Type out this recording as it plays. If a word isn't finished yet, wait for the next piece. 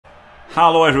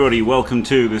Hello everybody, welcome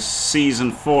to the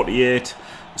Season 48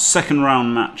 second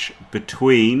round match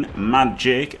between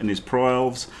MadJake and his Pro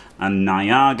Elves and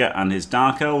Nyaga and his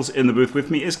Dark Elves. In the booth with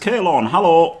me is Caolan.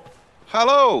 Hello!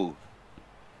 Hello!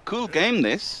 Cool game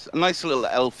this, a nice little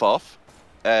elf off.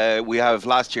 We have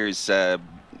last year's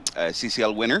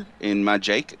CCL winner in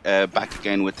MadJake back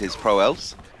again with his Pro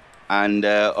Elves and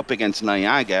up against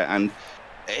Nyaga, and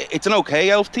it's an okay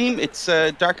elf team. It's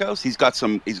Dark Elves. He's got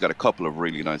a couple of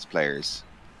really nice players,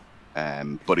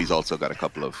 but he's also got a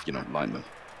couple of linemen.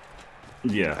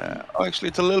 Yeah. Actually,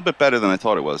 it's a little bit better than I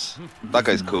thought it was. That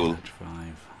guy's cool.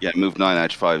 Yeah, move 9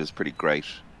 edge 5 is pretty great.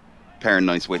 Pairing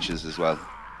nice witches as well.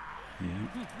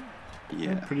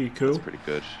 Yeah, pretty cool. It's pretty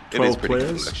good. It is pretty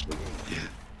players. cool actually.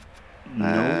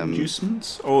 No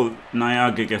inducements. Oh,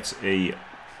 Nyaga gets a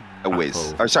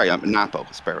whiz. Or sorry, an Apple,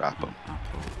 a spare Apple.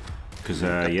 Because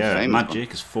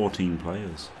MadJake is 14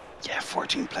 players. Yeah,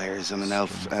 14 players on an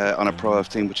elf on a pro elf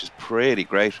team, which is pretty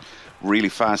great. Really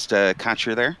fast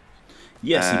catcher there.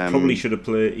 Yes, he probably should have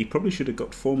played. He probably should have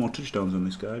got 4 more touchdowns on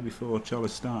this guy before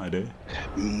Chalice started.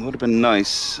 Would have been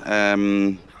nice,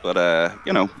 but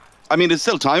I mean, there's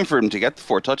still time for him to get the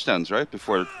 4 touchdowns, right,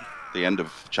 before the end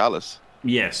of Chalice.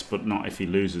 Yes, but not if he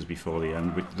loses before the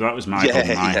end. That was my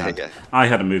problem. I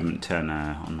had a movement 10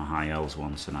 on my high elves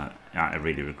once, and I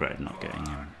really regretted not getting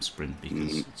a sprint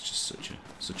because it's just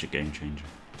such a game changer.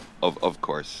 Of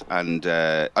course, and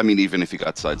I mean, even if you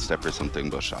got sidestep or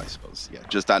something, but I suppose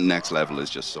just that next level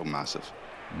is just so massive,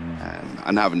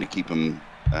 and having to keep him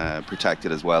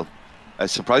protected as well. I'm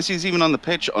surprised he's even on the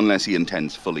pitch unless he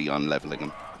intends fully on leveling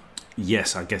him.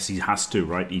 Yes, I guess he has to,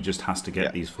 right? He just has to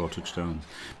get these 4 touchdowns.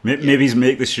 Maybe he's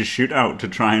make this a shootout to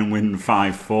try and win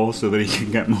 5-4 so that he can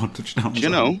get more touchdowns.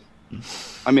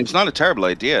 I mean, it's not a terrible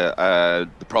idea.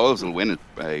 The Pro Elves will win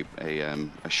a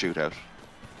shootout.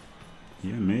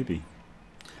 Yeah, maybe.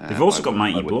 They've also got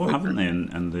Mighty Blow, haven't they?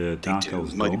 And the Dark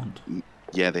Elves don't.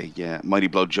 Yeah, Mighty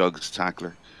Blow Jugs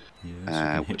Tackler.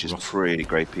 Yeah, which is a pretty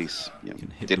great piece. Yeah.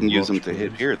 Didn't use them to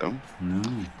hit here though. No.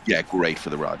 Yeah, great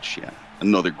for the Raj. Yeah,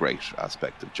 another great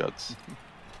aspect of Jugs.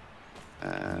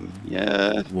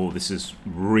 Yeah. Whoa, this is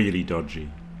really dodgy,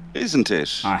 isn't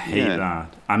it? I hate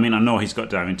that. I mean, I know he's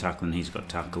got diving tackle and he's got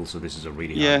tackle, so this is a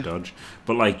really hard dodge.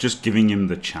 But like, just giving him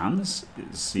the chance,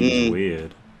 it seems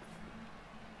weird.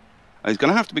 He's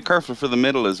gonna have to be careful for the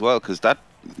middle as well, because that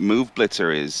move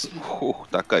blitzer is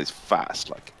that guy's fast,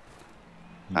 like.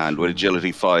 And with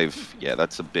agility 5, yeah,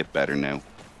 that's a bit better now.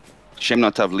 Shame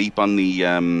not to have leap on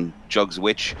the Jugs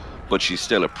Witch, but she's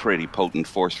still a pretty potent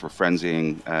force for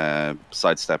frenzying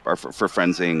sidestep, or for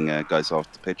frenzying guys off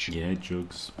the pitch. Yeah,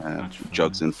 Jugs.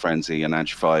 Jugs in frenzy and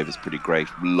edge 5 is pretty great.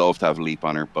 Love to have leap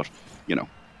on her, but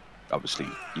obviously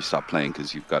you stop playing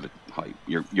because you've got it high.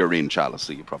 You're in Chalice,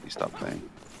 so you probably stop playing.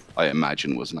 I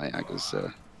imagine was Nyaga's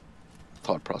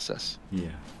thought process. Yeah.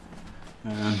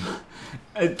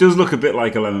 It does look a bit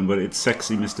like 11, but it's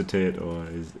sexy Mr. Tato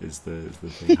is the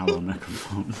thing. Hello,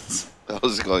 Necrophones.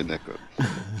 How's it going, Necro?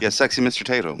 Yeah, sexy Mr.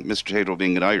 Tato. Mr. Tato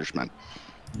being an Irishman.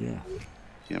 Yeah.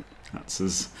 Yep. That's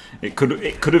as it could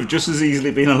have just as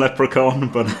easily been a leprechaun,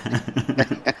 but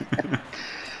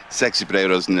sexy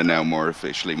potatoes are now more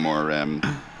officially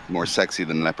more sexy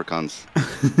than leprechauns.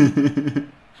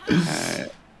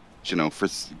 For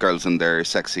girls in their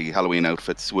sexy Halloween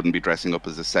outfits wouldn't be dressing up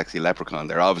as a sexy leprechaun.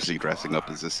 They're obviously dressing up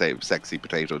as a sexy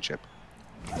potato chip.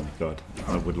 Oh my god,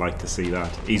 I would like to see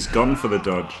that. He's gone for the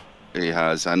dodge. He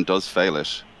has, and does fail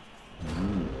it.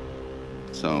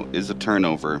 So, is a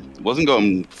turnover. Wasn't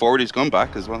going forward, he's gone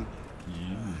back as well.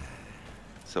 Yeah.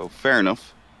 So, fair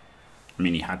enough. I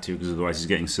mean, he had to, because otherwise he's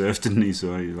getting surfed, didn't he?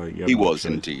 So, he was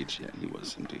indeed, yeah, he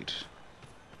was indeed.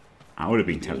 I would have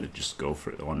been tempted to just go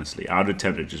for it, honestly. I would have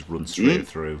tempted to just run straight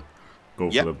through,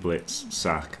 go for the blitz,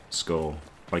 sack, score.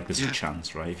 Like, there's a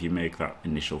chance, right? If you make that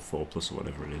initial 4+ or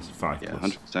whatever it is, 5+. Yeah,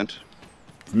 100%.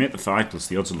 If you make the 5+,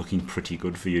 the odds are looking pretty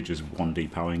good for you just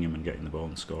 1D powering him and getting the ball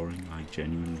and scoring. Like,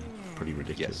 genuinely, pretty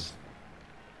ridiculous.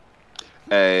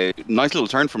 Yes. Nice little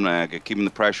turn from Nyaga, keeping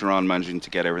the pressure on, managing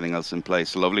to get everything else in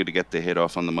place. Lovely to get the hit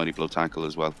off on the Mighty Blow tackle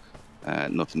as well.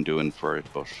 Nothing doing for it,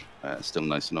 but still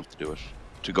nice enough to do it.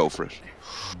 To go for it.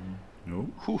 No.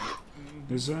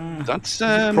 That's there's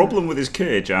a problem with his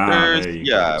cage.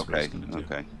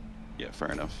 Okay. Yeah,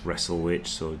 fair enough. Wrestle Witch,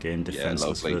 so again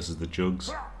defenseless versus the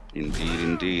Jugs.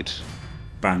 Indeed.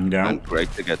 Banged out. And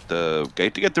great to get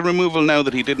the removal now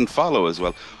that he didn't follow as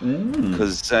well.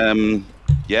 Because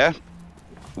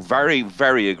very,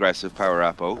 very aggressive power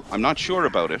Apo. I'm not sure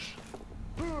about it.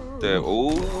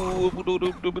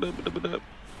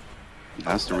 He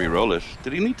has to re-roll it.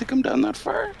 Did he need to come down that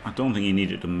far? I don't think he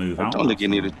needed to move out. I don't think he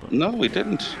needed. But... No, he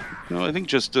didn't. No, I think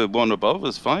just one above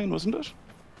was fine, wasn't it?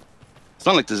 It's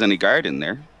not like there's any guard in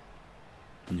there.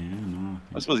 Yeah, no.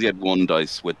 I suppose he had one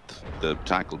dice with the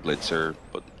tackle blitzer,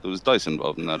 but there was dice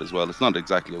involved in that as well. It's not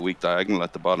exactly a weak diagonal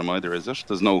at the bottom either, is it?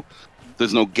 There's no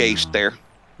gate there.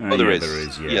 Oh, there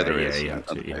is. Yeah, there is.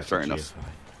 Okay, fair enough.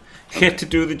 He had to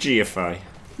do the GFI.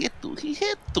 He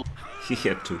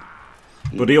had to.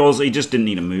 But he just didn't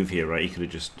need a move here, right? He could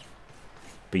have just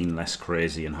been less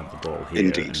crazy and had the ball here.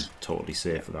 Indeed. And totally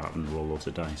safe for that and roll loads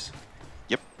of dice.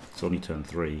 Yep. It's only turn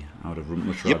 3. I would have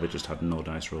much rather just had no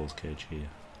dice rolls cage here.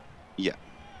 Yeah.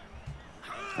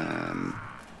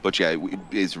 But yeah,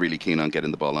 he's really keen on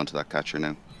getting the ball onto that catcher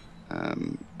now.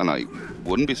 And I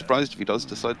wouldn't be surprised if he does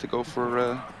decide to go for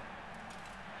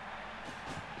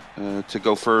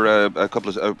a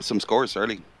couple of some scores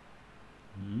early.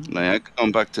 Nyaga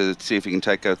going back to see if he can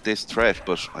take out this threat,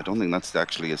 but I don't think that's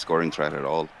actually a scoring threat at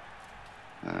all.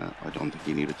 I don't think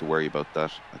he needed to worry about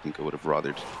that. I think I would have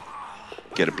rathered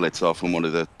get a blitz off on one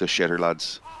of the shitter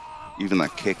lads. Even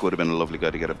that kick would have been a lovely guy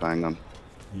to get a bang on.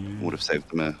 Would have saved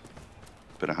them a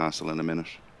bit of hassle in a minute.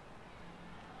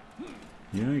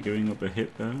 Yeah, going up a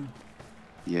hit there.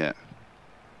 Yeah.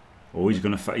 Oh,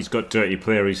 he's got dirty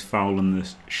player. He's fouling the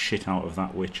shit out of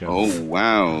that witch elf. Oh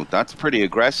wow, that's pretty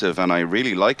aggressive, and I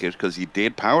really like it because he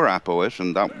did power appo it,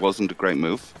 and that wasn't a great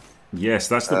move. Yes,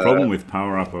 that's the problem with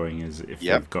power appoing is if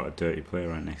you've got a dirty player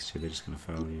right next to you, they're just going to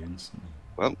foul you instantly.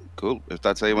 Well, cool. If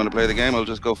that's how you want to play the game, I'll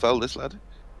just go foul this lad.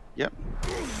 Yep.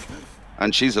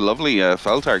 And she's a lovely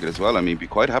foul target as well. I mean, be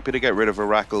quite happy to get rid of a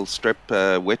Rackle strip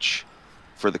witch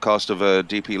for the cost of a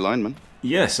DP lineman.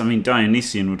 Yes, I mean,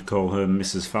 Dionysian would call her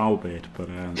Mrs. Foulbait, but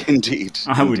indeed,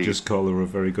 I would just call her a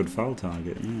very good foul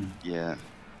target, Yeah.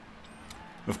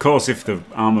 Of course, if the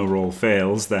armor roll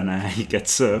fails, then he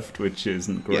gets surfed, which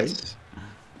isn't great.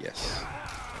 Yes.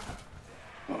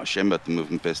 Oh, shame about the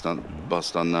movement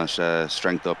bust on that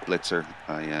strength up blitzer.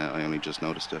 I only just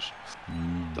noticed it.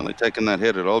 Only taken that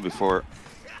hit at all before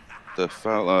the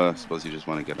foul. I suppose you just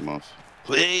want to get him off.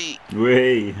 Way.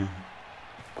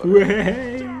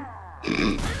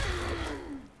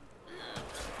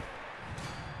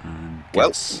 And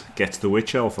gets the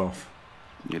witch elf off.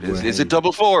 It is. Is it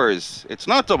double fours? It's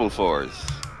not double fours.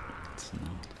 It's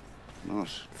not. Not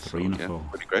 3 and a 4.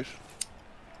 Pretty great.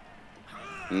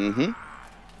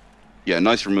 Yeah,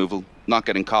 nice removal. Not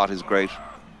getting caught is great.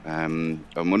 I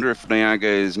wonder if Nyaga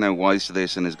is now wise to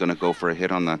this and is going to go for a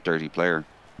hit on that dirty player,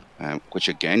 which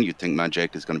again you'd think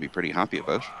MadJake is going to be pretty happy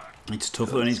about. It's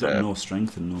tough when he's got no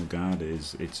strength and no guard.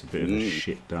 It's a bit of a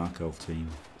shit dark elf team.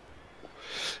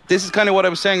 This is kind of what I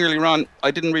was saying earlier on.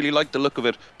 I didn't really like the look of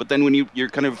it, but then when you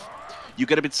get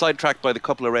a bit sidetracked by the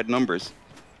couple of red numbers.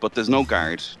 But there's no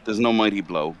guard, there's no mighty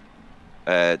blow.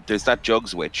 There's that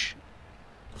Jugs witch.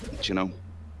 You know,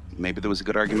 maybe there was a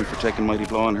good argument for taking mighty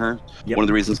blow on her. Yep. One of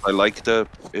the reasons I like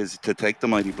is to take the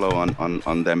mighty blow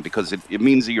on them because it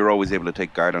means that you're always able to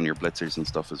take guard on your blitzers and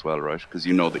stuff as well, right? Because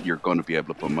you know that you're going to be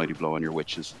able to put mighty blow on your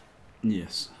witches.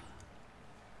 Yes.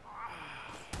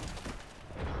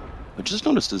 I just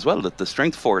noticed as well that the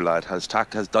strength 4 lad has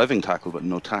diving tackle but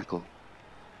no tackle.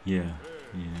 Yeah.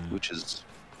 Which is,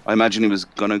 I imagine he was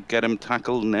gonna get him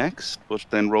tackle next, but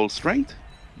then roll strength.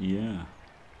 Yeah.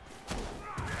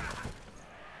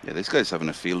 Yeah, this guy's having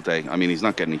a field day. I mean, he's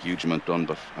not getting a huge amount done,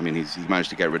 but I mean, he managed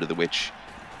to get rid of the witch,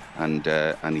 and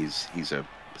he's a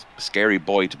scary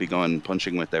boy to be going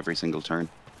punching with every single turn.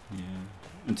 Yeah.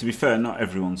 And to be fair, not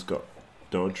everyone's got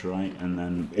dodge, right? And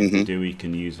then if they do, he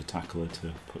can use a tackler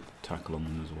to put tackle on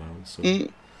them as well. So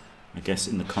I guess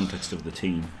in the context of the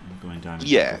team, going down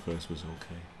first was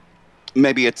okay.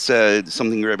 Maybe it's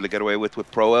something you're able to get away with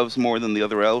pro elves more than the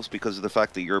other elves because of the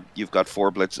fact that you've got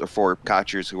 4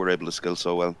 catchers who are able to skill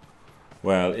so well.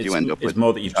 Well, it's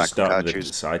more that you've just started with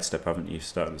the sidestep, haven't you? You've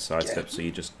started with sidestep, so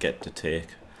you just get to take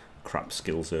crap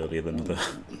skills earlier than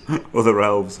other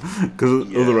elves,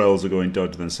 because other elves are going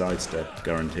dodge then sidestep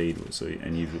guaranteed. So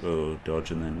and you go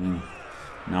dodge and then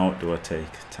now what do I take?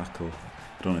 Tackle.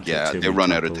 I don't know. They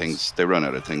run out of things. They run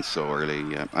out of things so early.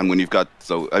 Yeah, and when you've got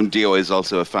Dio is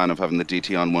also a fan of having the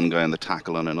DT on one guy and the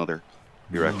tackle on another.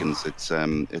 He reckons it's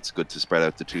good to spread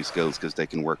out the 2 skills because they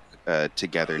can work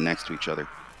together next to each other.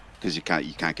 Because you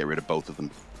can't get rid of both of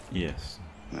them. Yes.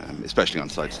 Especially on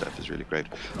sidestep is really great.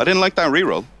 I didn't like that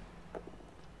reroll.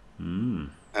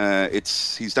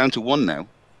 He's down to 1 now,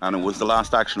 and it was the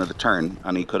last action of the turn,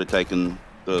 and he could have taken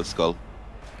the skull.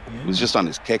 It was just on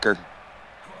his kicker.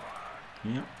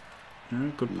 Yeah,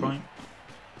 good point.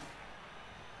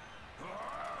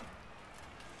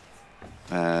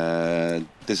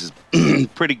 this is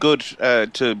pretty good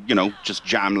to, you know, just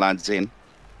jam lads in.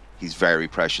 He's very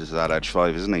precious at that edge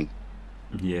 5, isn't he?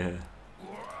 Yeah.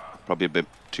 Probably a bit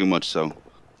too much so.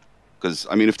 Because,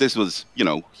 I mean, if this was, you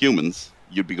know, humans,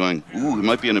 you'd be going, ooh, he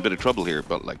might be in a bit of trouble here.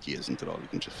 But, like, he isn't at all. You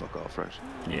can just fuck off, right?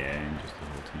 Yeah, and just the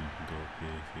whole team can go up here.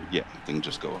 If you... Yeah, they can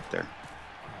just go up there.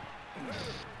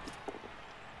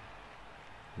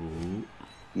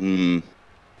 Ooh.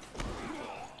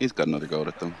 He's got another go at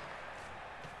it, though.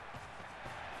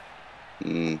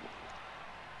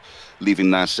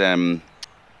 Leaving that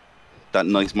that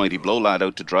nice mighty blow lad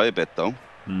out to dry a bit, though.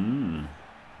 And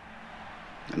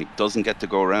he doesn't get to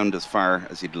go around as far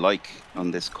as he'd like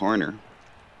on this corner.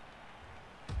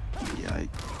 Yeah,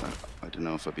 I don't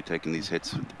know if I'd be taking these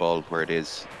hits with the ball where it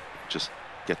is. Just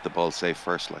get the ball safe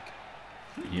first, like.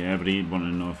 Yeah, but he'd want to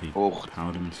know if he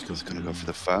powered him and stuff. He's going to go for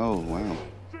the foul, wow.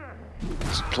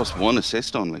 It's +1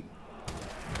 assist only.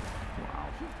 Wow,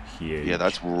 huge. Yeah,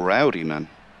 that's rowdy, man.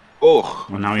 Oh,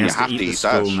 well, now he has to eat the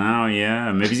skull now,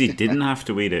 yeah. Maybe he didn't have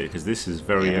to eat it, because this is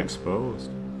very exposed.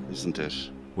 Isn't it?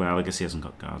 Well, I guess he hasn't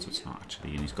got guards, it's not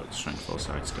actually, and he's got the strength 4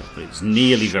 side step, but it's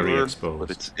nearly very exposed.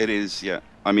 But it is, yeah.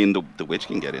 I mean, the witch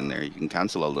can get in there. You can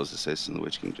cancel all those assists, and the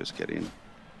witch can just get in.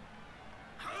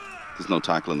 There's no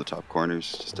tackle in the top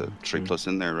corners, just a 3+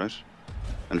 in there, right?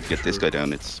 And if you get this guy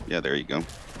down, it's, yeah, there you go.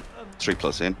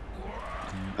 3+ in.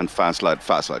 And fast lad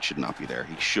should not be there.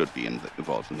 He should be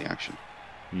involved in the action.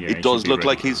 Yeah, it does look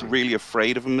like he's really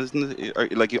afraid of him, isn't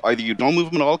it? Like, either you don't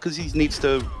move him at all because he needs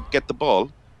to get the ball,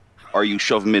 or you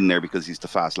shove him in there because he's the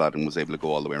fast lad and was able to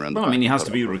go all the way around. Well, I mean, he has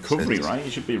to be recovery, right?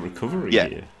 He should be recovery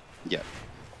here. Yeah.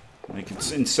 Like,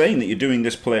 it's insane that you're doing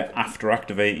this play after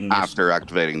activating this. After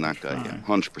activating that guy, yeah.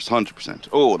 100%.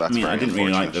 Oh, that's very I didn't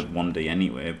really like the 1D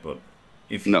anyway, but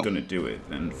if you're going to do it,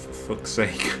 then for fuck's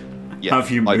sake,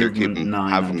 have you movement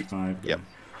 9 and 5. Yeah,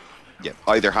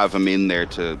 either have him in there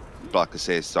to block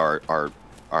assists or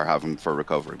have him for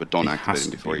recovery, but don't activate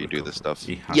him before you do this stuff.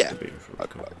 He has to be for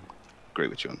recovery. I agree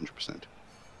with you 100%.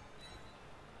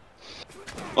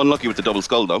 Unlucky with the double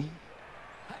skull, though.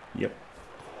 Yep.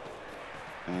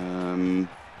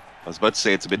 I was about to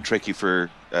say it's a bit tricky for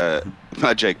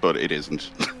MadJake, but it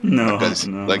isn't. No, because,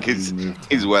 no. Like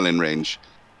he's well in range,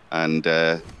 and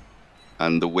the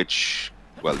witch.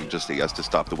 Well, he has to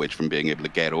stop the witch from being able to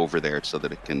get over there so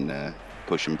that it can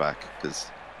push him back, because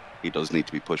he does need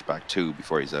to be pushed back too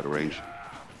before he's out of range.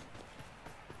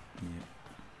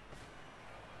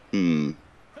 Yeah.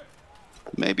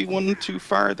 Maybe one too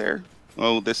far there.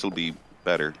 Oh, this will be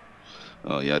better.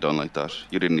 Oh yeah, I don't like that.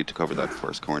 You didn't need to cover that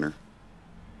first corner.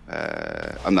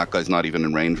 And that guy's not even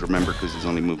in range, remember, because he's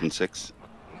only moving 6.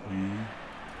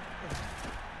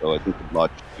 So I think the blood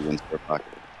should be one step back.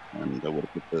 And I would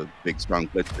have put the big strong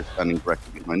blitzer standing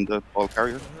directly behind the ball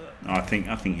carrier. No, I think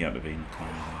he had to be in the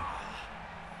corner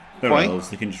there. Why? Else,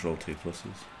 they can just roll 2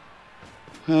 pluses.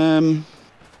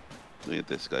 Look at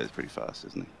this guy, is pretty fast,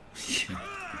 isn't he?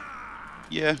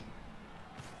 Yeah.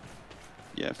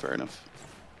 Yeah, fair enough.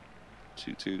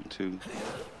 2.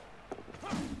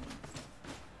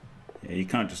 Yeah, you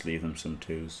can't just leave them some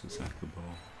 2s to sack the ball.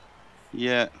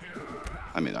 Yeah.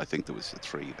 I mean, I think there was a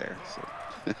 3 there, so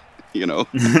you know.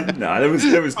 No, it was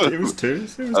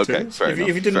 2s. Okay, fair enough.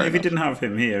 If he didn't have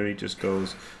him here, he just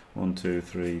goes 1, 2,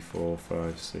 3, 4,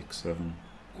 5, 6, 7,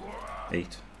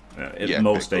 8. At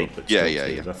most 8, but still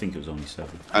yeah. I think it was only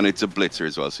 7. And it's a blitzer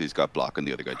as well, so he's got block and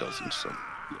the other guy doesn't, so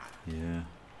yeah.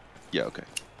 Yeah, okay.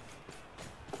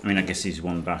 I mean, I guess he's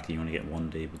 1 back, you only get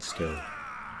 1D, but still.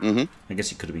 I guess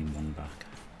he could have been 1 back.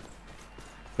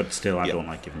 But still, I don't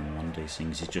like giving him a 1D, seeing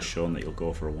he's just shown that he'll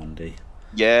go for a 1D.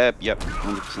 Yeah,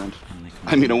 100%.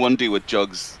 I mean, a 1D with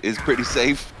jugs is pretty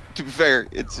safe, to be fair.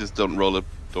 It's just don't roll it,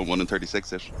 don't 1 in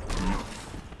 36 it.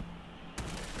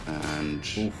 And...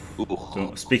 So,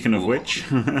 speaking of which...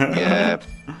 yeah,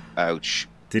 ouch.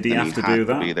 Did he have to do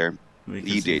that? Be there.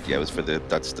 He did, yeah, it was for the...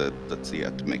 That's to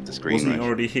make the screen. Wasn't he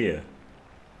already here?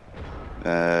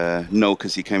 No,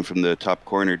 because he came from the top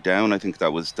corner down. I think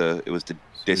it was the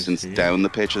distance down the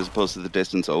pitch as opposed to the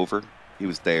distance over. He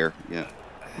was there, yeah.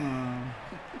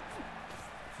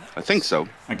 I think so.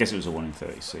 I guess it was a 1 in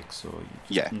 36, so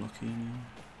you're just unlucky.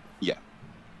 Yeah.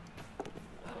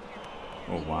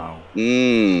 Oh, wow.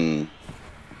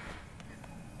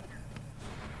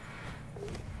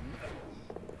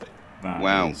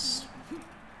 Wow. Is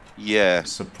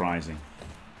surprising.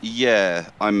 Yeah,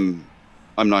 I'm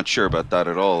not sure about that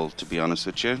at all, to be honest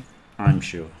with you. I'm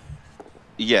sure.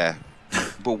 Yeah.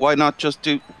 But why not just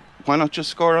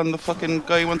score on the fucking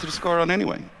guy you wanted to score on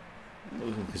anyway?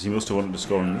 Because he must have wanted to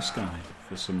score on this guy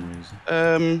for some reason.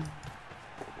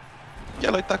 Yeah,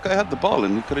 like that guy had the ball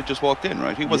and he could have just walked in,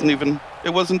 right? He wasn't even.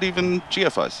 It wasn't even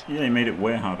GFIs. Yeah, he made it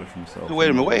way harder for himself. He made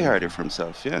him way harder for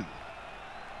himself. Yeah.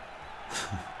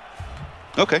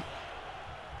 Okay.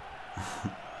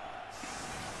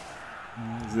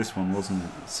 This one wasn't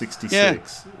it? 66. Yeah.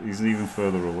 He's even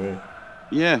further away.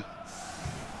 Yeah.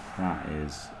 That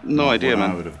is no not idea, what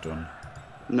man. I would have done.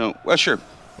 No. Well, sure.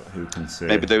 But who can say?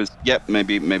 Maybe there was. Yeah.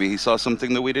 Maybe he saw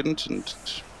something that we didn't, and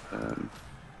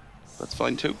that's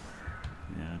fine too.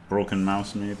 Yeah. Broken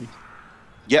mouse, maybe.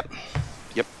 Yep.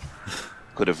 Yep.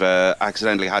 Could have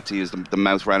accidentally had to use the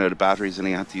mouse ran out of batteries and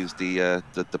he had to use the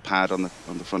pad on the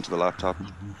front of the laptop,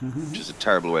 which is a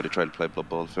terrible way to try to play Blood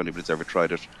Bowl if anybody's ever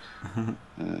tried it.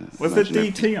 Was there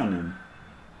DT on him?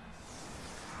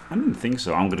 I didn't think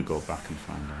so. I'm going to go back and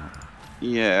find out.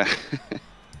 Yeah.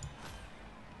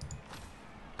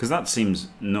 Because that seems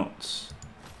nuts.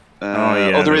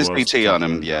 Oh, there is DT on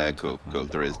him. Yeah, cool.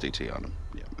 There is DT on him.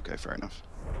 Yeah, okay, fair enough.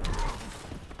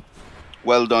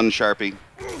 Well done, Sharpie.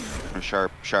 Or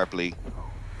Sharply.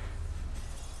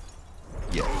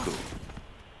 Yeah, cool.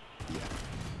 Yeah.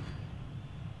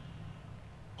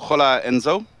 Hola,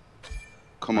 Enzo.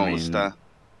 Como está?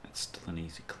 It's still an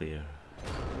easy clear.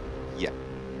 Yeah.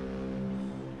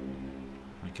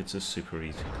 Like, it's a super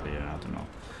easy clear, I don't know.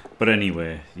 But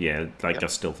anyway, yeah, like, I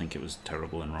still think it was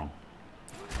terrible and wrong.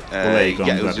 Well, there you go.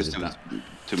 Yeah, it was just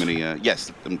too many.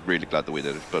 Yes, I'm really glad that we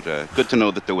did it, but good to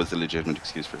know that there was a legitimate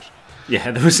excuse for it.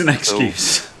 Yeah, there was an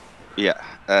excuse. So, yeah.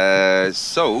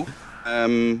 So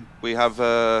we have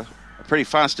a pretty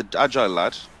fast, agile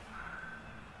lad.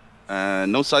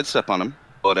 No sidestep on him,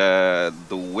 but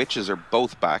the witches are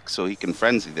both back, so he can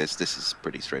frenzy this. This is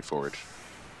pretty straightforward.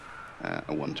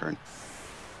 A one turn.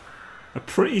 A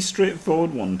pretty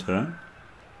straightforward one turn.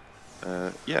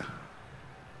 Yeah.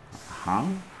 How?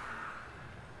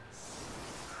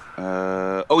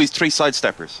 Oh, he's 3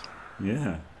 sidesteppers.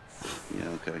 Yeah. Yeah.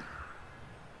 Okay.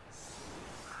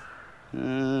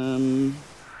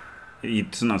 He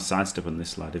doesn't have sidestep on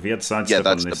this lad. If he had sidestep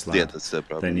on this lad, that's the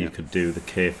problem, then you could do the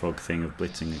K-Fog thing of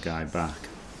blitzing a guy back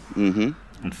and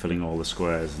filling all the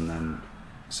squares and then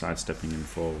sidestepping him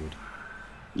forward.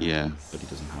 Yeah. But he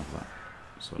doesn't have that.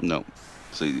 So no.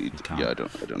 So yeah, I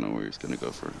don't know where he's going to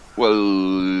go for.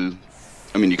 Well,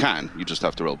 I mean, you can. You just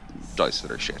have to roll dice that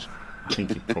are shit. I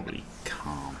think he probably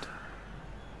can't.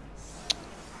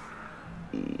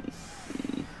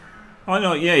 Oh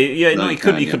no, yeah. No,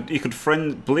 he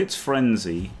could blitz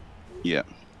frenzy. Yeah.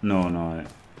 No, I don't like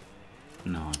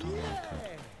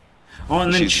that. Oh,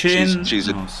 and then chin. She's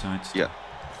no, sidestep. Yeah.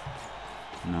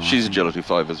 No, she's agility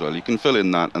 5 as well. You can fill in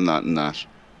that and that and that.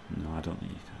 No, I don't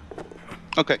think you can.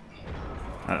 Okay.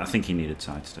 I think he needed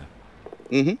sidestep.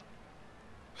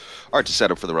 Or to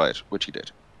set up for the riot, which he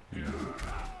did. Yeah.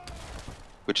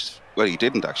 Which is, well, he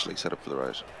didn't actually set up for the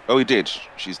riot. Oh, he did.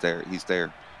 She's there. He's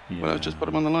there. Yeah. Well, just put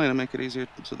him on the line and make it easier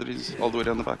so that he's all the way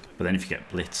down the back. But then if you get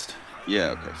blitzed.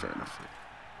 Yeah, okay, fair enough.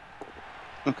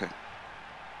 Okay.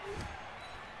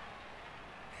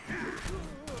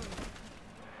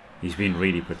 He's been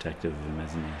really protective of him,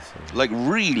 hasn't he? So. Like,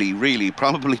 really,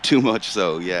 probably too much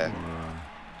so, yeah.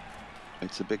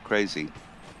 It's a bit crazy.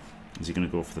 Is he going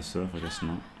to go for the surf? I guess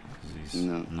not. Because he's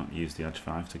not used the edge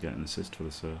 5 to get an assist for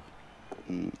the surf.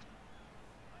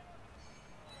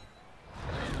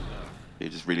 He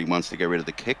just really wants to get rid of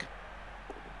the kick.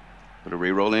 Put a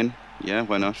reroll in. Yeah,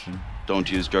 why not? Don't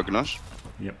use Juggernaut.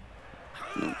 Yep.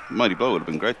 No, Mighty Blow would have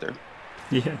been great there.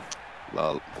 Yeah.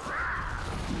 Lol.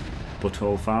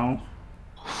 Butthole foul.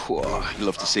 Whoa, you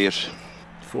love to see it.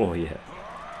 Oh, yeah.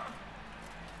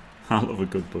 I love a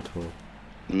good butthole.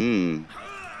 And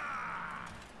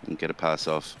get a pass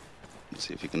off. Let's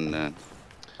see if you can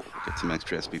get some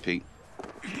extra SPP.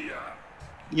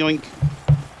 Yoink.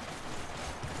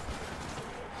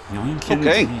 Yoink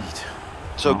okay. Indeed.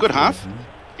 So good half.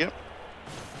 Yep.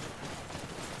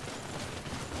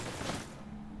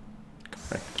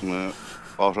 Correct.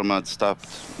 Automad stopped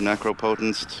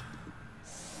Necropotent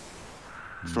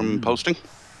from posting.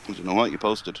 I don't know what you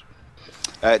posted.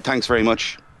 Thanks very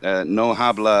much. No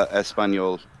habla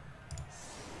español.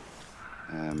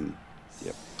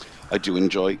 Yep. I do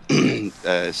enjoy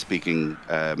speaking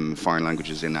foreign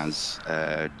languages in as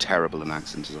terrible an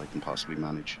accent as I can possibly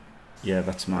manage. Yeah,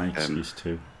 that's my excuse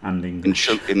too. And English.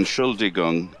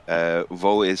 Entschuldigung,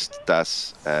 wo ist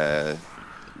das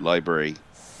library?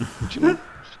 Do you know?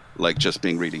 Like just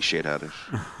being really shit at it.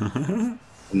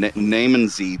 Nehmen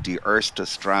Sie die erste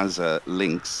Straße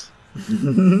links. Do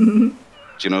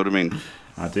you know what I mean?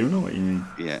 I do know what you mean.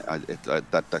 Yeah,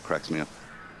 that cracks me up.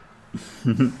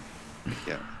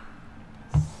 Yeah.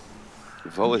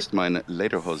 Wo ist mein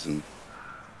Lederhosen?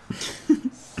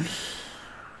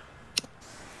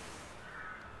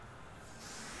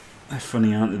 Quite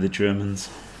funny, aren't they, the Germans?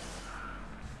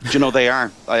 Do you know they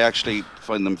are? I actually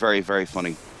find them very, very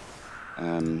funny.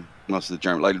 Most of the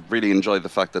Germans, I really enjoy the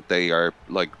fact that they are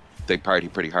like they party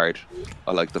pretty hard.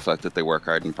 I like the fact that they work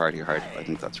hard and party hard. I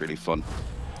think that's really fun.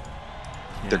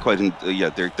 Yeah. They're quite,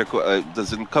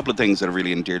 there's a couple of things that have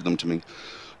really endeared them to me.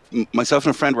 Myself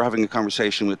and a friend were having a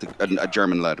conversation with a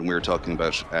German lad, and we were talking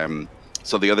about.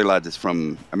 So the other lad is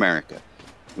from America,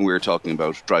 and we were talking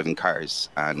about driving cars,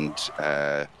 and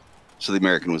so the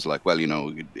American was like, "Well, you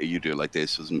know, you do it like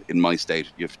this. In my state,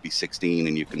 you have to be 16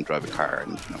 and you can drive a car,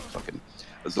 and you know, fucking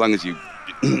as long as you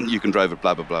you can drive it,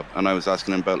 blah blah blah." And I was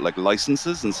asking him about like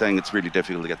licenses and saying it's really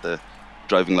difficult to get the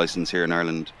driving license here in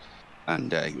Ireland,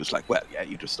 and he was like, "Well, yeah,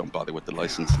 you just don't bother with the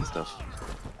license and stuff."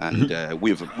 And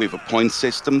we have a point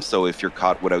system, so if you're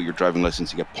caught without your driving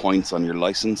license, you get points on your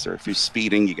license, or if you're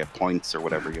speeding, you get points or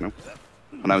whatever, you know.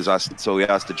 And I was asked, so we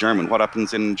asked the German, what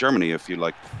happens in Germany if you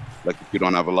like if you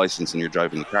don't have a license and you're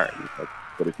driving a car? And like,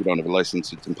 but if you don't have a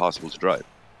license, it's impossible to drive.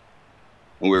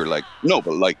 And we were like, no,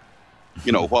 but like,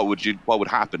 you know, what would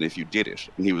happen if you did it?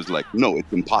 And he was like, no,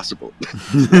 it's impossible.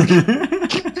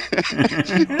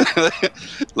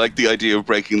 Like the idea of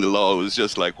breaking the law was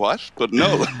just like, what? But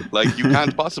no, like you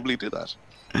can't possibly do that.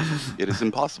 It is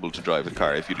impossible to drive a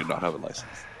car if you do not have a license.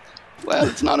 Well,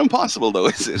 it's not impossible though,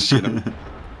 is it? You know?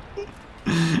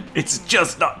 It's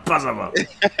just not possible.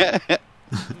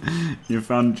 You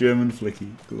found German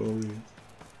flicky. Glorious.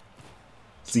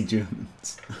 The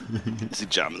Germans. The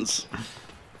Germans.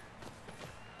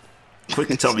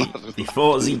 Quick, Tommy,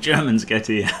 before the Germans get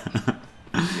here. Yeah.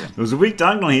 There was a weak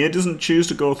diagonal here. Doesn't choose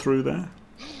to go through there.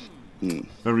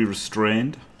 Very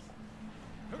restrained.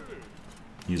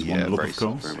 He's one look, of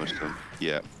course. Very much so.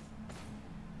 Yeah.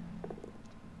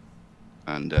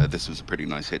 And this was a pretty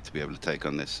nice hit to be able to take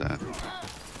on this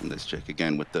chick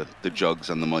again with the jugs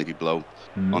and the mighty blow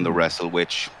on the wrestle,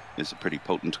 which is a pretty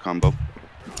potent combo.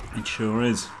 It sure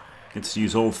is. Gets to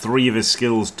use all three of his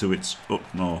skills to its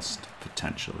utmost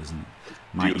potential, isn't it?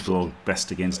 Mighty blow,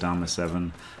 best against armor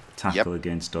 7, tackle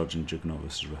against dodge, and juggernaut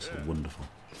versus wrestle. Wonderful.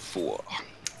 Fua.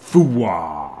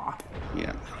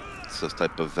 Yeah. It's those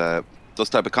type of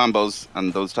combos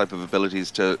and those type of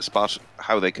abilities to spot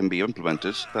how they can be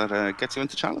implemented that gets you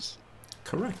into Chalice.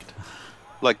 Correct.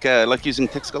 Like using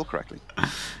Thick Skull correctly.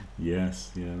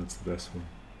 Yes, yeah, that's the best one.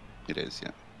 It is,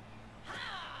 yeah.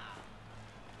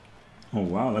 Oh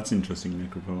wow, that's interesting,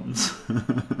 Necropotence.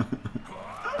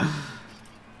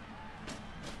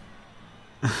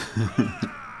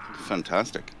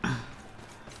 Fantastic.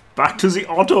 Back to the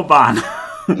Autobahn.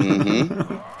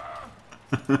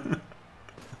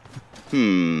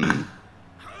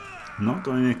 Not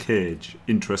going in a cage.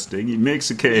 Interesting. He makes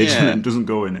a cage and then doesn't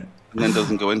go in it. And then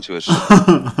doesn't go into it.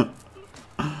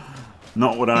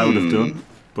 Not what I would have done,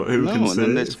 but who can say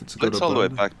if it's good or bad. All the way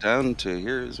back down to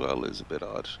here as well is a bit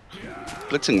odd.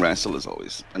 Blitzing wrestle is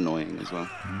always annoying as well.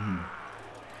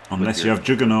 Unless you have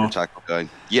Juggernaut. Tackle guy.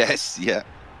 Yes, yeah.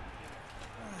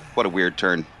 What a weird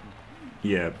turn.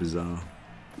 Yeah, bizarre.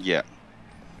 Yeah.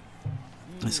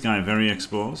 This guy very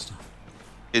exposed.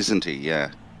 Isn't he?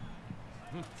 Yeah.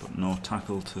 But no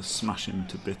tackle to smash him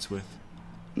to bits with.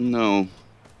 No.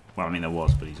 Well, I mean, there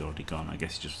was, but he's already gone. I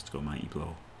guess he just has to go mighty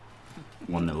blow.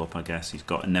 1-0 up, I guess. He's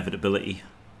got inevitability.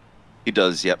 He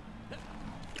does, yep.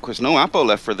 Of course, no Apo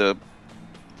left for the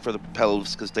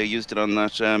Pelves because they used it on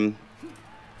that on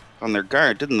their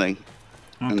guard, didn't they?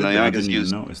 Oh, and Nyaga's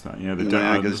used. Notice that. Yeah,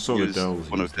 Nyaga's used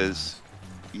one of his.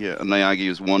 Yeah, and Nyaga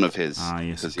used one of his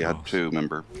because he had 2.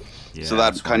 Remember? Yeah, so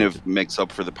that kind of makes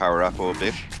up for the power Apo a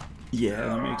bit. Yeah,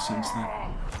 that makes sense then.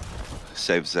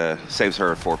 Saves her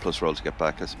a 4+ roll to get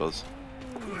back, I suppose.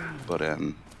 But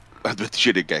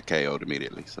she did get KO'd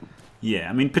immediately, so. Yeah,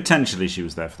 I mean, potentially she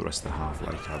was there for the rest of the half,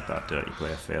 like had that dirty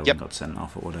player failed and got sent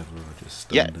off or whatever, or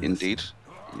just indeed.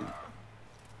 Yeah.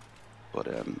 But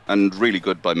and really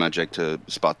good by MadJake to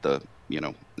spot the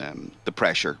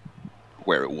pressure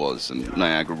where it was, and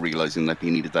Nyaga realizing that he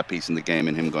needed that piece in the game,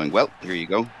 and him going, well, here you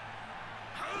go.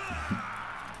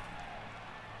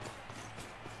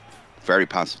 Very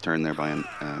passive turn there by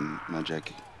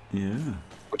MadJake. Yeah.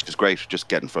 Which is great. Just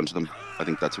get in front of them. I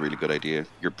think that's a really good idea.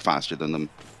 You're faster than them.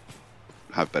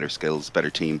 Have better skills, better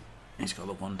team. He's got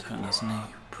a 1-turn, hasn't he?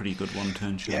 Pretty good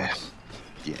 1-turn chance.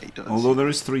 Yeah, he does. Although there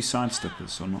is 3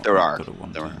 sidesteppers, so not there are. Got a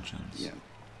 1-turn chance. Yeah.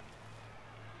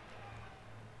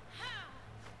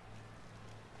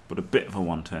 But a bit of a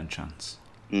 1-turn chance.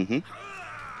 And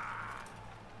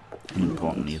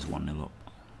importantly, is 1-0 up.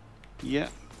 Yeah.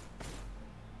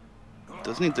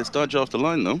 Does need this dodge off the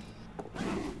line, though.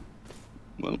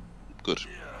 Well, good.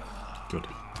 Good.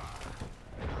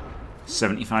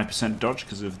 75% dodge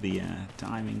because of the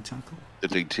diving tackle. The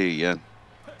DT, yeah.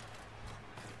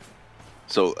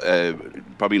 So,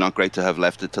 probably not great to have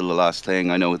left it till the last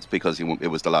thing. I know it's because it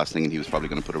was the last thing and he was probably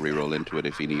going to put a reroll into it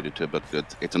if he needed to, but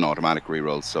it's an automatic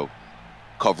reroll, so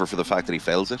cover for the fact that he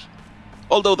fails it.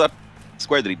 Although that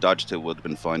square that he dodged to would have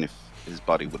been fine if his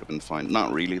body would have been fine.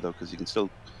 Not really, though, because you can still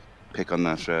pick on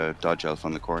that dodge elf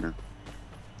on the corner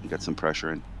and get some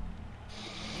pressure in.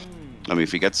 I mean,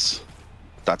 if he gets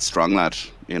that strong lad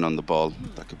in on the ball,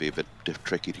 that could be a bit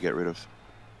tricky to get rid of.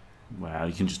 Well,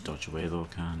 you can just dodge away though,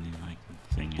 can't you? Like,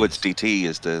 the thing What's DT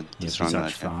is the strong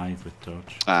lad? 5 with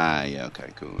dodge. Ah, yeah,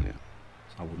 okay, cool, yeah.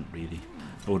 So I wouldn't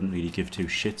really give two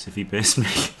shits if he based me.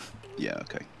 Yeah,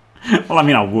 okay. Well, I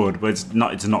mean, I would, but it's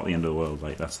not the end of the world.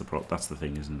 Like, that's the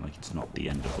thing, isn't it? Like, it's not the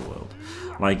end of the world.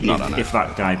 Like, if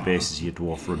that guy bases your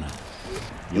dwarf runner,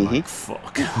 you're like,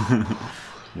 fuck.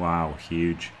 Wow,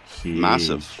 huge.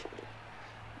 Massive.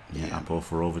 Yeah, Apo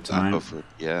for overtime.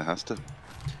 Yeah, it has to.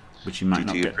 Which you might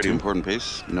not get a pretty important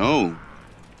piece. No,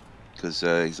 because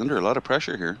he's under a lot of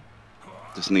pressure here.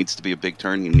 This needs to be a big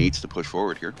turn. He needs to push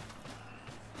forward here.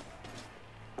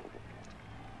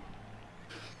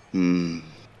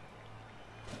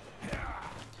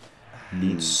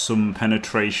 Needs some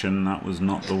penetration. That was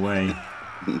not the way.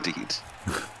 Indeed.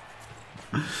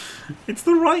 It's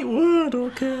the right word,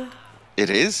 okay? It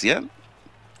is, yeah.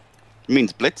 It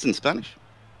means blitz in Spanish.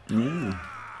 Yeah.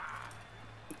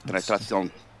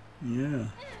 Penetración. Yeah.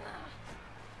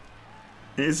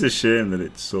 It is a shame that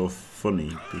it's so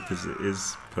funny because it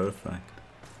is perfect.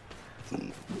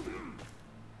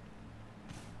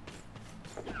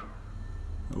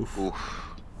 Oof.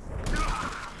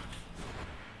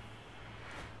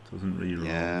 Doesn't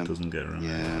reroll, doesn't get around.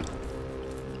 Yeah.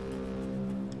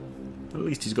 At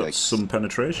least he's got some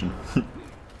penetration.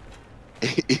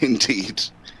 Indeed.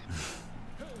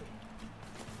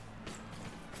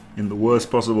 In the worst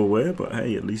possible way, but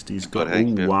hey, at least he's got...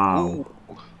 Ooh, wow.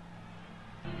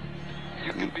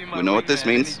 We know what this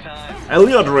means.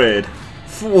 Elliot raid.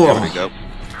 There we go.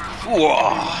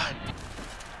 Whoa.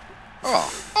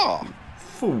 Oh.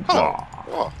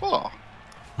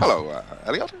 Hello,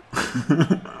 Elliot.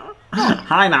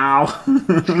 Hi now.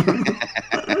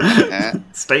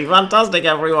 Stay fantastic,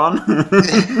 everyone.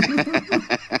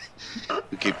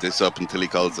 We keep this up until he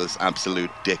calls us absolute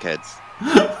dickheads.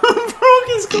 Broke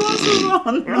his glasses.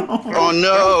 Oh no. Oh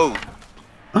no.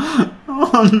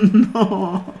 Oh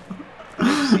no.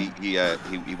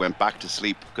 He went back to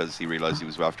sleep because he realised he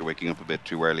was after waking up a bit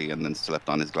too early and then slept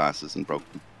on his glasses and broke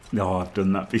them. No, I've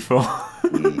done that before.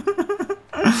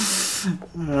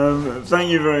 Thank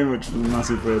you very much for the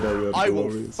massive raid, Elliot. I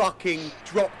will fucking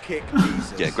drop kick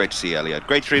Jesus. Yeah, great to see you, Elliot.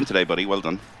 Great stream today, buddy. Well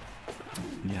done.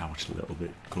 Yeah, I watched a little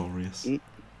bit. Glorious. Yeah,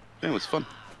 it was fun.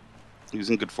 He was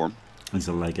in good form. He's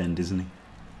a leg end, isn't he?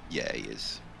 Yeah, he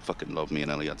is. Fucking love me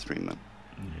and Elliot stream, man.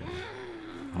 Yeah.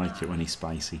 I like it when he's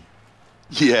spicy.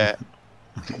 Yeah.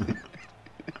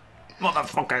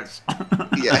 Motherfuckers.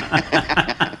 Yeah.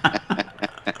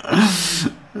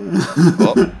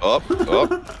 Up.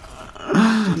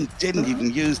 Didn't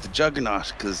even use the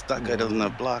juggernaut because that guy doesn't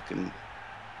have block. And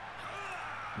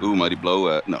ooh, mighty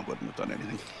blow. No, wouldn't have done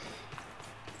anything.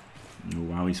 Oh,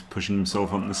 wow, he's pushing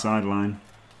himself on the sideline.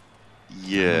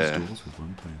 Yeah. With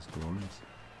one player, glorious.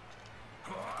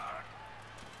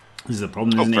 This is the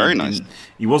problem, isn't very nice.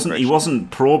 He wasn't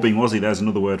probing, was he? There's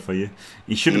another word for you.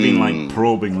 He should have been like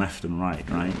probing left and right,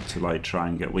 to like try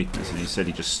and get weakness. And he said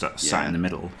he just sat in the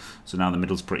middle. So now the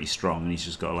middle's pretty strong, and he's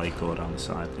just got to like go down the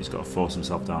side. He's got to force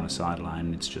himself down the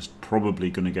sideline. It's just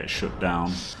probably going to get shut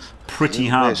down pretty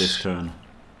hard this turn.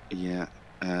 Yeah,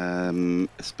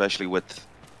 especially with.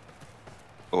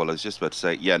 Oh, well, I was just about to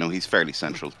say, yeah, no, he's fairly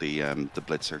central. The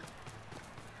blitzer.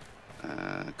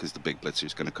 Because the big blitzer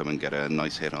is going to come and get a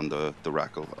nice hit on the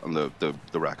Rackle, on the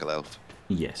Rackle elf.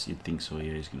 Yes, you'd think so.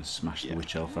 Yeah, he's going to smash the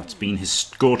witch elf. That's been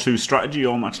his go-to strategy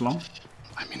all match long.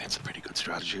 I mean, it's a pretty good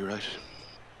strategy, right?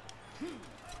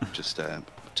 Just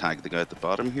tag the guy at the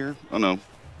bottom here. Oh no,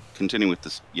 continue with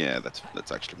this. Yeah,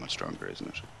 that's actually much stronger, isn't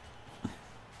it?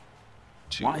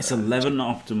 Why it's 11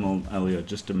 optimal, Elliot?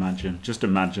 Just imagine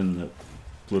that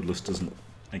Bloodlust doesn't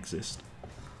exist.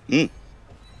 You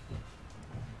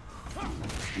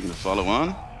gonna follow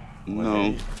on?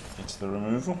 No. It's the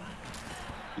removal.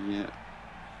 Yeah.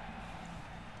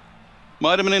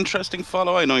 Might have been an interesting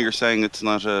follow. I know you're saying it's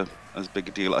not as big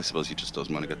a deal. I suppose he just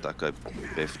doesn't want to get that guy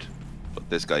biffed. But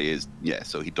this guy is, yeah.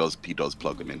 So he does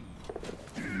plug him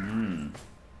in.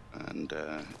 And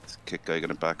is kick guy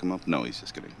gonna back him up? No, he's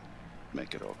just gonna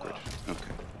make it awkward.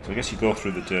 Okay. So I guess you go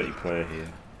through the dirty player here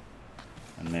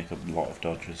and make a lot of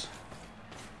dodges.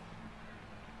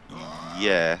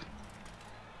 Yeah.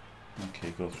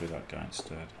 Okay, go through that guy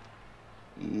instead.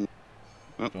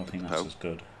 Oh, Don't think that's as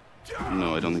good.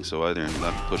 No, I don't think so either. And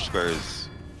that push square is,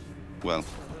 well,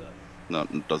 no,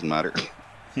 it doesn't matter.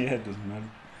 Yeah, it doesn't matter.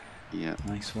 Yeah.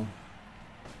 Nice one.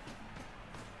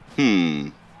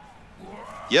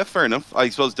 Yeah, fair enough. I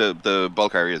suppose the ball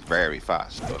carrier is very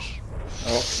fast, but...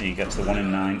 Oh, he gets the 1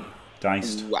 in 9.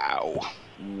 Diced. Wow.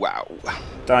 Wow.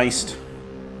 Diced.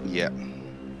 Yeah.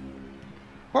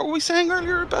 What were we saying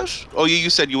earlier about? Oh, you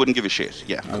said you wouldn't give a shit.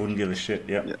 Yeah. I wouldn't give a shit,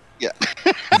 yeah. Yeah.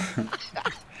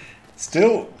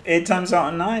 Still, 8 times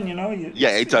out of 9, you know? Yeah,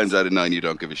 8 times out of 9 you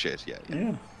don't give a shit. Yeah.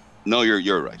 Yeah. No,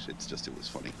 you're right. It's just, it was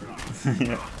funny.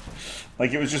 Yeah.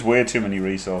 Like, it was just way too many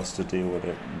resources to deal with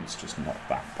it, and it's just not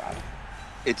that bad.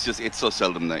 It's so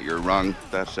seldom that you're wrong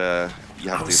that you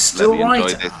have to still let me right.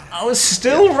 enjoy this. I was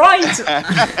still right.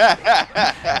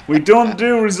 We don't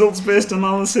do results-based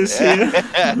analysis here.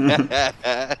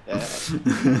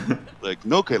 Like,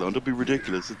 no, Caolan, don't be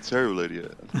ridiculous. It's a terrible idea.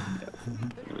 Yeah.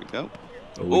 Here we go.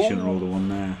 Oh, we shouldn't roll the 1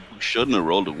 there. We shouldn't have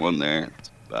rolled a 1 there.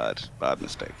 It's bad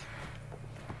mistake.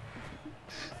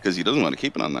 Because he doesn't want to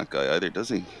keep it on that guy either, does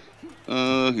he?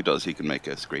 He does. He can make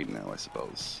a screen now, I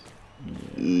suppose.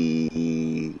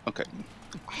 Okay.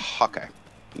 Okay.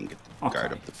 You can get the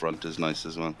guard up the front is nice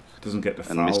as well. Doesn't get the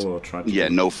foul or try to... Yeah,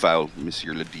 no foul.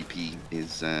 Monsieur Le DP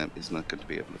is not going to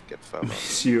be able to get foul.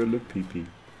 Monsieur Le PP.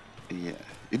 Yeah.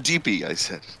 DP, I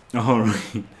said. All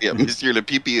right. Yeah, Monsieur Le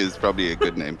PP is probably a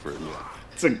good name for him. Yeah.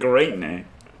 It's a great name.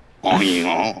 Oh,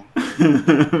 yeah.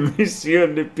 Monsieur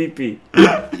Le PP.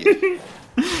 Yeah.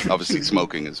 Obviously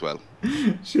smoking as well.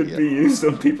 Should be used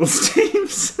on people's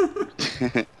teams.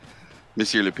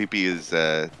 Monsieur Le Pipi is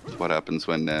what happens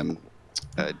when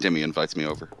Demi invites me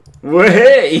over.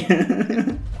 Way!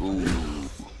 Ooh.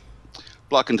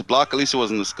 Block into block. At least it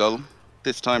wasn't the skull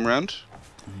this time round.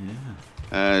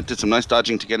 Yeah. Did some nice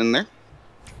dodging to get in there.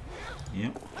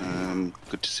 Yep.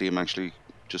 Good to see him actually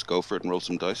just go for it and roll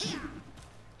some dice.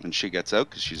 And she gets out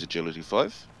because she's agility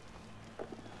 5.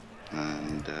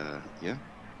 And yeah.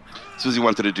 So as he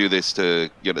wanted to do this to,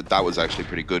 you know, that was actually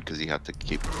pretty good because he had to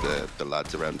keep the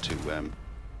lads around to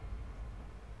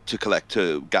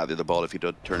gather the ball if he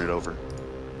did turn it over.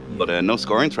 Yeah. But no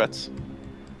scoring threats.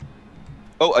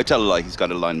 Oh, I tell a lie, he's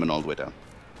got a lineman all the way down.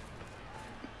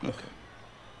 Okay.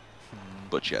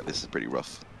 But yeah, this is pretty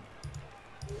rough.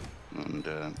 And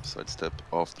sidestep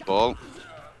off the ball,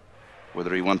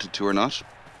 whether he wanted to or not.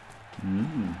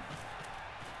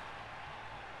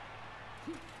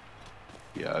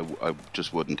 Yeah, I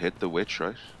just wouldn't hit the witch,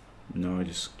 right? No, I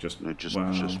just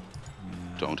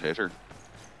don't hit her.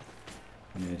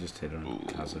 Yeah, just hit her on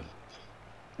Kaza.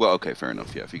 Well, okay, fair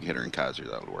enough. Yeah, if you can hit her in Kaza,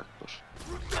 that'll work. But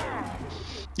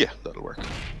yeah, that'll work.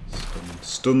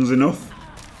 Stun's enough.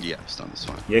 Yeah, stun is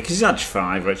fine. Yeah, because he's edge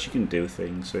 5, right? She can do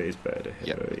things, so it is better to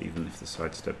hit her, even if the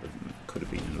sidestep could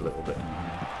have been a little bit.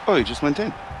 Oh, he just went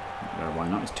in. Why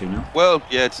not? It's 2-0. Well,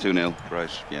 yeah, it's 2-0. Right.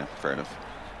 Yeah, fair enough.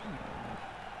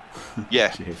 Yeah,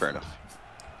 fair enough.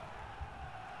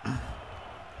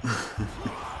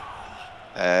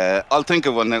 I'll think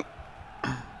of one now.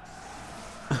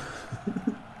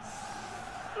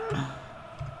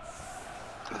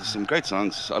 There's some great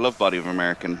songs. I love Body of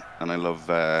American, and I love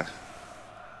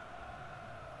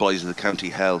Boys of the County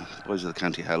Hell. Boys of the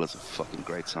County Hell is a fucking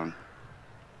great song.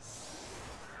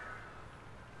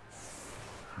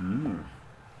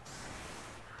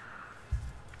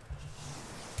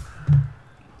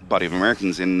 Body of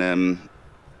American's in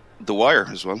The Wire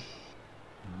as well.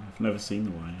 I've never seen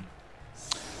The Wire.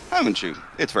 Haven't you?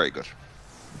 It's very good.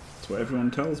 That's what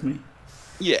everyone tells me.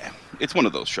 Yeah, it's one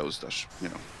of those shows that, you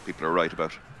know, people are right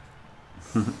about.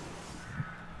 I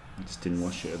just didn't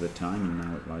watch it at the time, and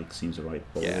now it like seems a right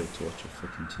ball to watch a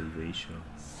fucking TV show.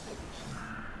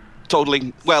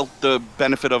 Totally. Well, the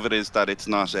benefit of it is that it's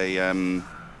not a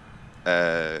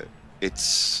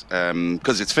it's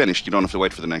because it's finished. You don't have to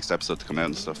wait for the next episode to come out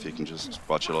and stuff. You can just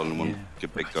watch it all in one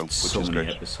big go, which so is many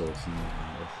great. episodes and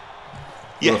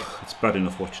yeah, ugh, it's bad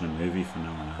enough watching a movie for an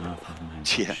hour and a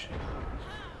half. Yeah.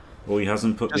 Well, he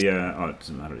hasn't put the. Oh, it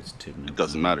doesn't matter. It's 2-0. It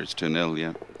doesn't matter. It's 2-0.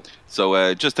 Yeah.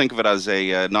 So just think of it as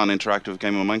a non-interactive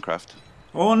game of Minecraft.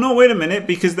 Oh no! Wait a minute,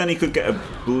 because then he could get a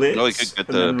blitz. No, he could get and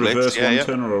the then blitz. reverse Yeah, one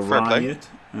turn or a fair play. riot,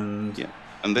 and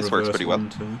and this works pretty well.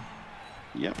 Turn.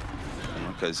 Yeah,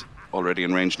 because already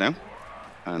in range now,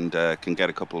 and can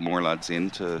get a couple more lads in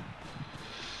to.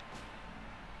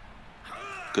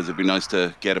 Because it'd be nice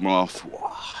to get him off.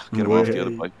 Get him off the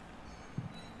other pipe.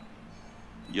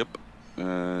 Yep.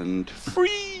 And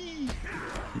free!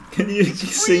 Can you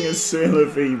sing a Sailor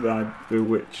V by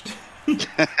Bewitched?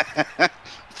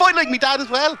 Fight like me dad as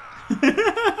well!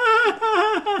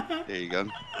 There you go.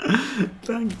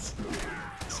 Thanks.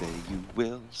 Say you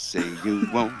will, say you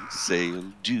won't, say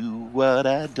you'll do what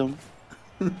I don't.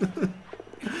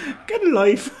 Get a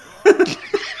life.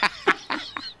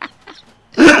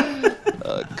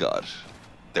 Oh, God.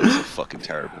 They were so fucking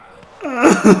terrible.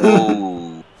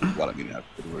 Oh. Well, I mean, I have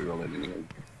to reroll it anyway.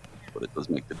 But it does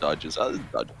make the dodges. Oh, the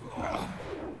dodges.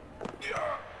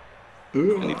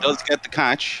 And he does get the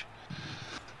catch.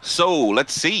 So,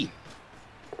 let's see.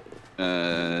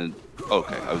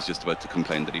 Okay, I was just about to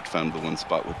complain that he'd found the one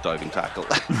spot with diving tackle.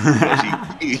 But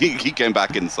he came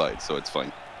back inside, so it's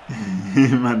fine. He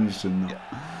managed to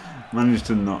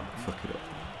not fuck it up.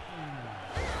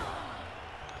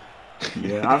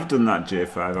 Yeah, I've done that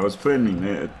J5. I was playing me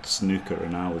mate at snooker,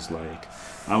 and I was like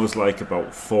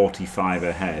about 45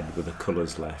 ahead with the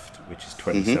colours left, which is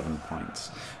 27 points.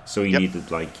 So he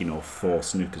needed like 4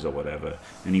 snookers or whatever,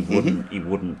 and he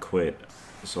wouldn't quit.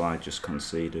 So I just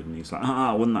conceded, and he's like,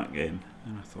 I won that game.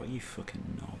 And I thought, you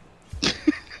fucking knob.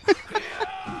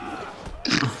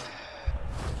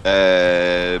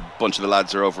 Bunch of the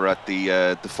lads are over at the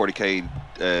 40k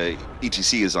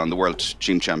ETC is on, the World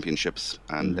Team Championships,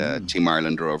 and Team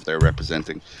Ireland are over there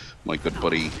representing. My good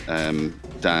buddy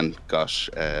Dan got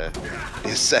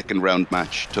his second round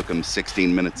match, took him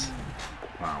 16 minutes.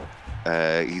 Wow.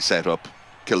 He set up,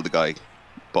 killed the guy,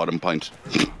 bottom point.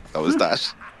 That was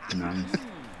that. Nice.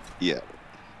 Yeah.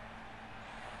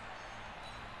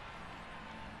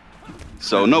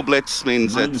 So no blitz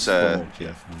means it's yeah.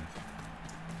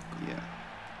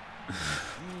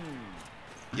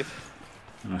 Yep.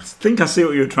 I think I see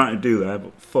what you were trying to do there,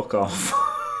 but fuck off.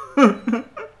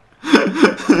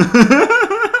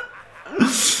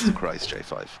 Christ,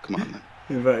 J5, come on, man.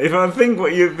 If I think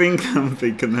what you think I'm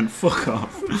thinking, then fuck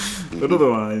off. But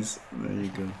otherwise, there you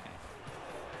go.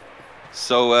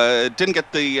 So didn't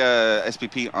get the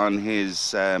SPP on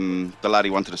his the lad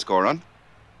he wanted to score on,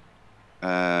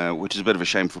 which is a bit of a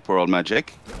shame for poor old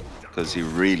MadJake, because he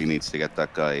really needs to get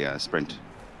that guy sprint.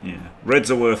 Yeah, reds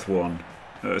are worth 1.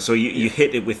 So you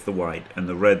hit it with the white, and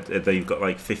the red. You've got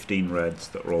like 15 reds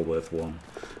that are all worth 1,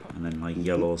 and then like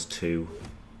yellows 2,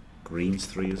 greens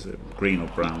 3, is it? Green or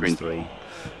browns 3,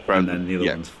 Brown, and then the other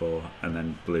one's 4, and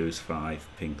then blues 5,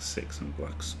 pinks 6, and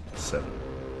blacks 7.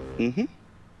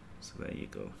 So there you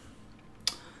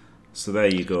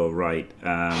go. Right.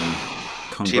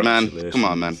 Congratulations. T-Man, come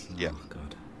on, man. Yeah. Oh,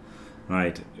 God.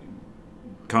 Right.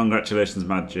 Congratulations,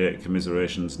 MadJake.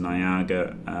 Commiserations,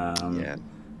 Nyaga. Yeah.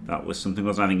 That was something,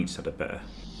 wasn't it? I think you just had a better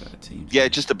team. Yeah,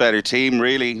 just a better team,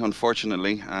 really,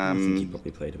 unfortunately. I think you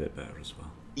probably played a bit better as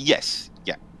well. Yes,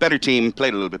 yeah. Better team,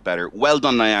 played a little bit better. Well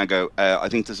done, Nyaga. I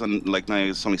think this is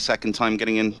Nyaga's only second time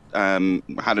getting in.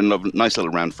 Had a nice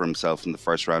little round for himself in the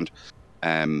first round.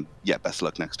 Yeah, best of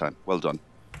luck next time. Well done.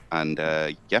 And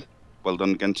yeah, well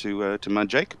done again to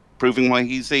MadJake, proving why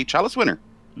he's a Chalice winner.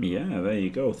 Yeah, there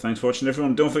you go. Thanks for watching,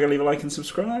 everyone. Don't forget to leave a like and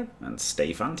subscribe, and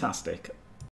stay fantastic.